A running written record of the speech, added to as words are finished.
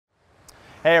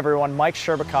Hey everyone, Mike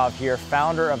Sherbakov here,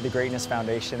 founder of the Greatness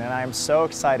Foundation, and I am so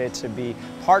excited to be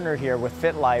partnered here with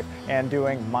FitLife and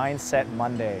doing Mindset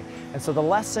Monday. And so the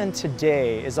lesson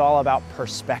today is all about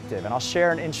perspective, and I'll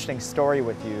share an interesting story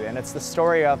with you, and it's the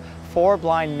story of 4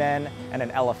 blind men and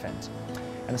an elephant.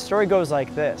 And the story goes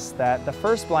like this, that the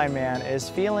first blind man is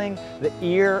feeling the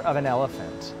ear of an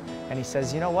elephant, and he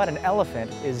says, you know what, an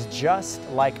elephant is just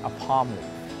like a palm leaf.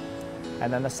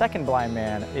 And then the second blind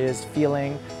man is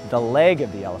feeling the leg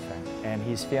of the elephant, and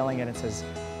he's feeling it and says,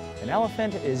 an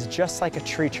elephant is just like a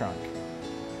tree trunk.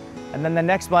 And then the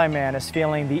next blind man is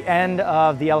feeling the end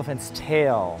of the elephant's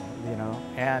tail,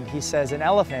 and he says, an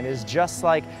elephant is just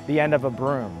like the end of a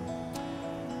broom.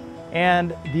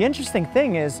 And the interesting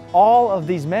thing is, all of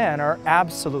these men are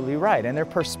absolutely right, and their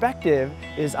perspective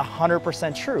is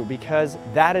 100% true because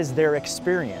that is their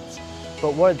experience.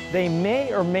 But what they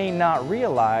may or may not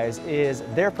realize is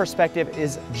their perspective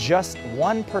is just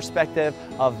one perspective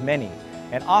of many.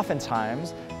 And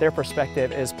oftentimes, their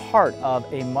perspective is part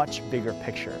of a much bigger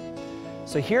picture.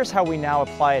 So here's how we now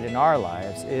apply it in our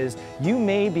lives is you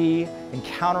may be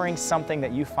encountering something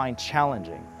that you find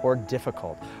challenging or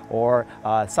difficult or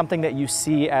something that you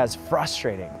see as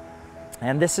frustrating.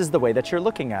 And this is the way that you're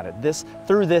looking at it,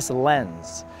 through this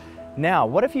lens. Now,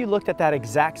 what if you looked at that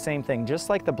exact same thing, just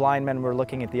like the blind men were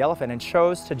looking at the elephant, and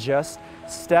chose to just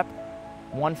step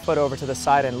 1 foot over to the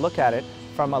side and look at it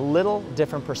from a little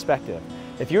different perspective?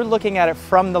 If you're looking at it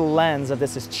from the lens of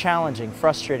this is challenging,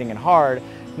 frustrating, and hard,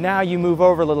 now you move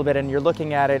over a little bit and you're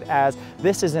looking at it as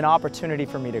this is an opportunity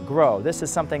for me to grow. This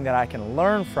is something that I can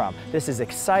learn from. This is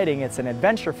exciting. It's an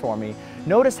adventure for me.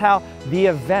 Notice how the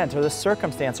event or the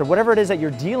circumstance or whatever it is that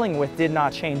you're dealing with did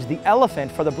not change. The elephant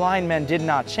for the blind men did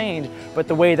not change, but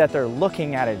the way that they're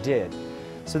looking at it did.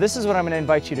 So this is what I'm going to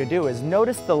invite you to do is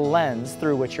notice the lens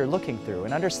through which you're looking through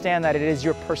and understand that it is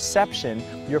your perception,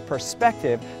 your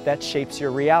perspective that shapes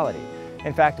your reality.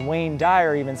 In fact, Wayne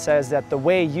Dyer even says that the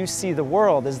way you see the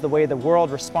world is the way the world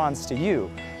responds to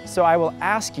you. So I will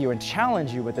ask you and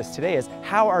challenge you with this today is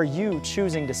how are you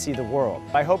choosing to see the world?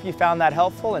 I hope you found that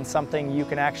helpful and something you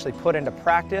can actually put into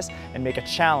practice and make a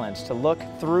challenge to look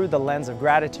through the lens of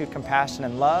gratitude, compassion,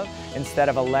 and love instead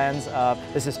of a lens of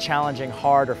this is challenging,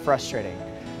 hard, or frustrating.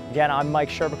 Again, I'm Mike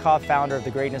Sherbakov, founder of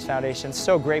the Greatness Foundation.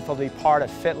 So grateful to be part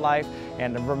of FitLife,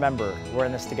 and remember, we're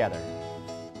in this together.